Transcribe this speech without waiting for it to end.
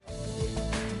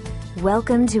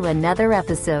Welcome to another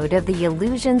episode of the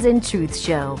Illusions and Truth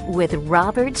Show with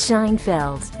Robert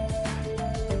Scheinfeld.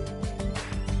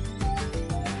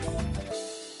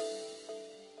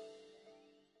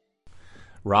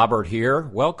 Robert here.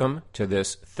 Welcome to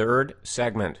this third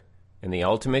segment in the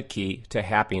Ultimate Key to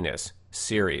Happiness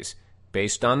series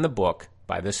based on the book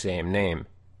by the same name.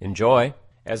 Enjoy.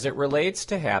 As it relates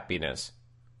to happiness,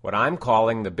 what I'm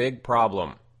calling the big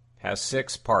problem has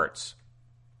 6 parts.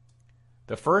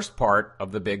 The first part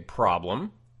of the big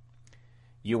problem: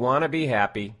 you want to be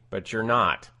happy, but you're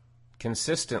not,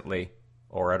 consistently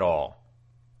or at all.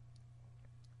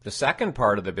 The second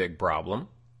part of the big problem: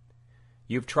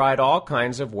 you've tried all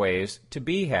kinds of ways to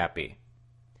be happy.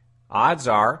 Odds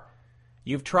are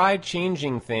you've tried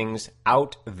changing things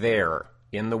out there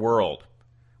in the world,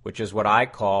 which is what I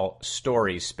call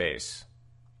story space.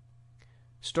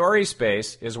 Story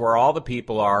space is where all the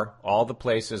people are, all the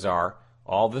places are,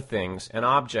 all the things and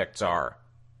objects are.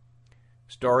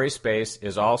 Story space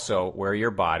is also where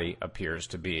your body appears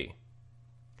to be.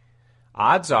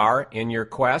 Odds are, in your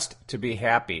quest to be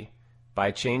happy,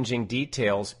 by changing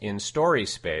details in story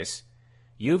space,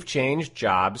 you've changed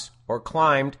jobs or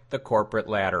climbed the corporate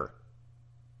ladder.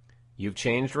 You've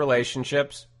changed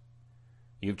relationships.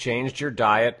 You've changed your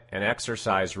diet and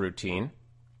exercise routine.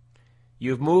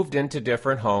 You've moved into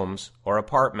different homes or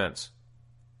apartments.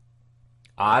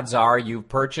 Odds are you've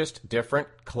purchased different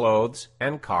clothes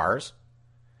and cars.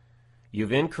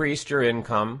 You've increased your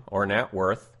income or net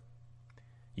worth.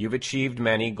 You've achieved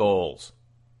many goals.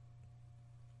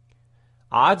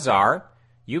 Odds are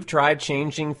you've tried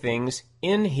changing things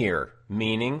in here,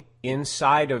 meaning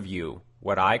inside of you,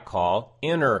 what I call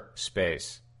inner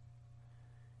space.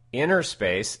 Inner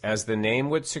space, as the name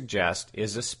would suggest,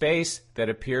 is a space that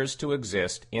appears to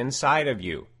exist inside of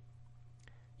you.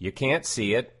 You can't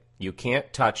see it, you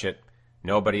can't touch it,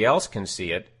 nobody else can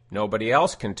see it, nobody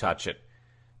else can touch it,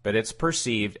 but it's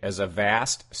perceived as a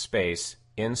vast space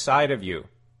inside of you.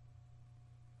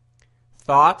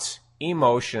 Thoughts,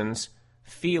 emotions,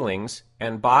 feelings,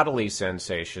 and bodily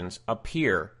sensations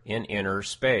appear in inner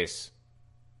space.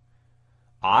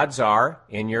 Odds are,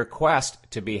 in your quest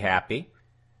to be happy,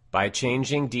 by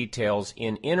changing details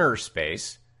in inner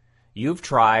space, you've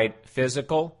tried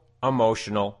physical,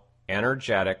 emotional,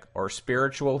 energetic, or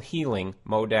spiritual healing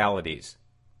modalities.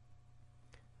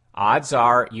 Odds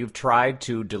are you've tried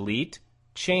to delete,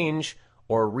 change,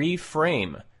 or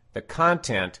reframe the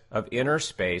content of inner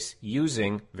space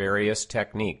using various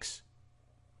techniques.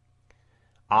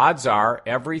 Odds are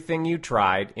everything you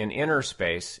tried in inner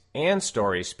space and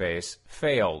story space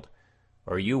failed,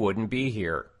 or you wouldn't be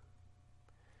here.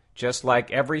 Just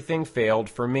like everything failed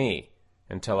for me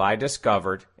until I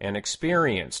discovered and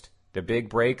experienced the big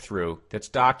breakthrough that's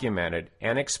documented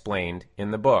and explained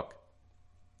in the book.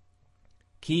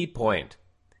 Key point: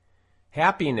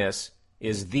 happiness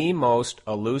is the most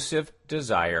elusive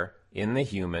desire in the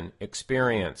human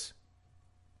experience.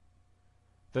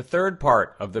 The third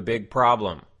part of the big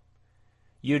problem: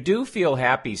 you do feel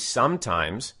happy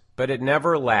sometimes, but it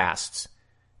never lasts,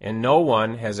 and no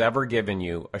one has ever given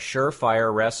you a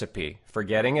surefire recipe for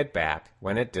getting it back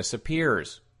when it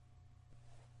disappears.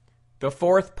 The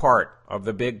fourth part of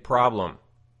the big problem: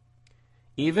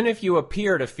 even if you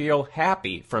appear to feel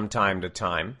happy from time to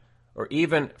time, or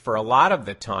even for a lot of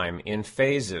the time in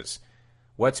phases,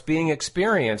 what's being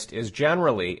experienced is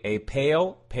generally a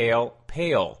pale, pale,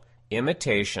 pale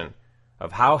imitation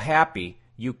of how happy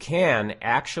you can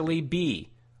actually be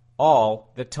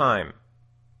all the time.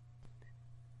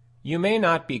 You may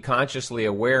not be consciously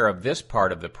aware of this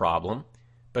part of the problem,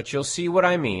 but you'll see what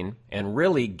I mean and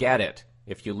really get it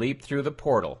if you leap through the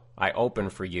portal I open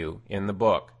for you in the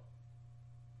book.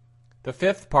 The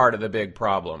fifth part of the big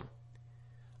problem: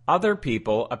 other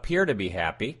people appear to be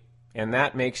happy, and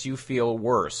that makes you feel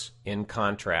worse in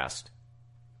contrast.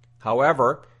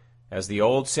 However, as the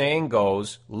old saying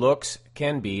goes, looks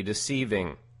can be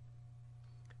deceiving.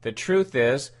 The truth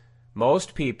is,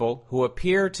 most people who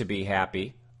appear to be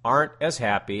happy aren't as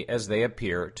happy as they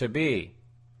appear to be.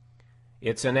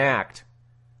 It's an act,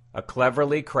 a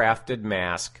cleverly crafted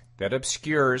mask that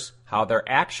obscures how they're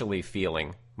actually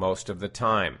feeling most of the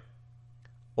time.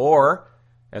 Or,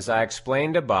 as I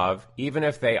explained above, even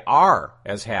if they are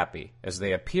as happy as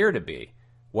they appear to be,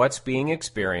 what's being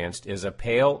experienced is a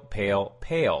pale, pale,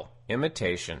 pale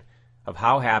imitation of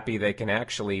how happy they can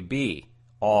actually be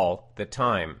all the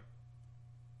time.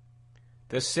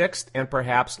 The sixth and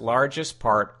perhaps largest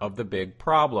part of the big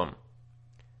problem: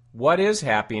 what is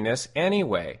happiness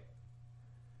anyway?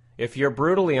 If you're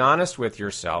brutally honest with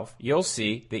yourself, you'll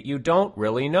see that you don't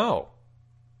really know.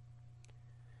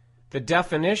 The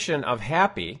definition of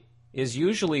happy is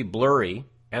usually blurry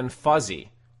and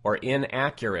fuzzy or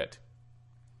inaccurate.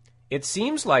 It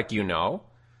seems like you know,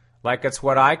 like it's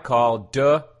what I call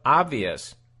duh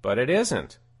obvious, but it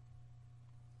isn't.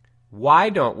 Why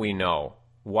don't we know?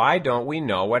 Why don't we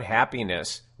know what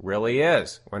happiness really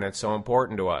is when it's so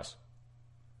important to us?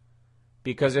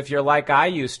 Because if you're like I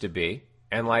used to be,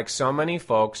 and like so many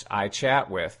folks I chat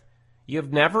with,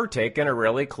 you've never taken a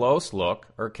really close look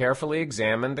or carefully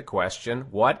examined the question,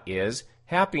 what is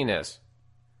happiness?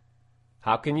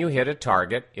 How can you hit a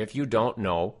target if you don't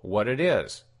know what it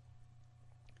is?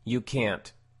 You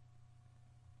can't.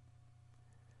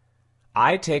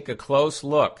 I take a close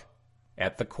look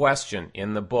at the question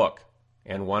in the book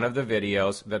and one of the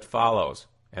videos that follows,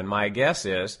 and my guess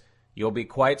is you'll be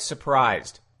quite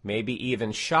surprised, maybe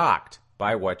even shocked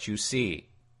by what you see.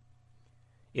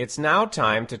 It's now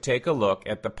time to take a look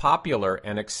at the popular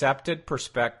and accepted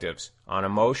perspectives on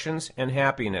emotions and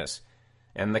happiness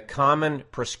and the common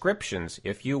prescriptions,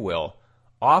 if you will,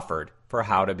 offered for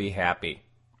how to be happy.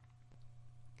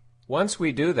 Once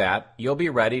we do that, you'll be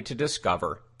ready to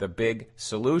discover the big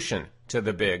solution to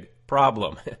the big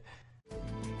problem.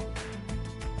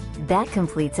 That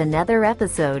completes another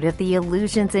episode of the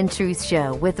Illusions and Truth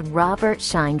Show with Robert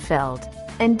Scheinfeld.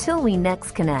 Until we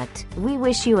next connect, we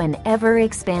wish you an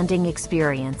ever-expanding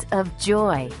experience of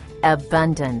joy,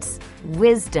 abundance,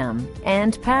 wisdom,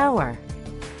 and power.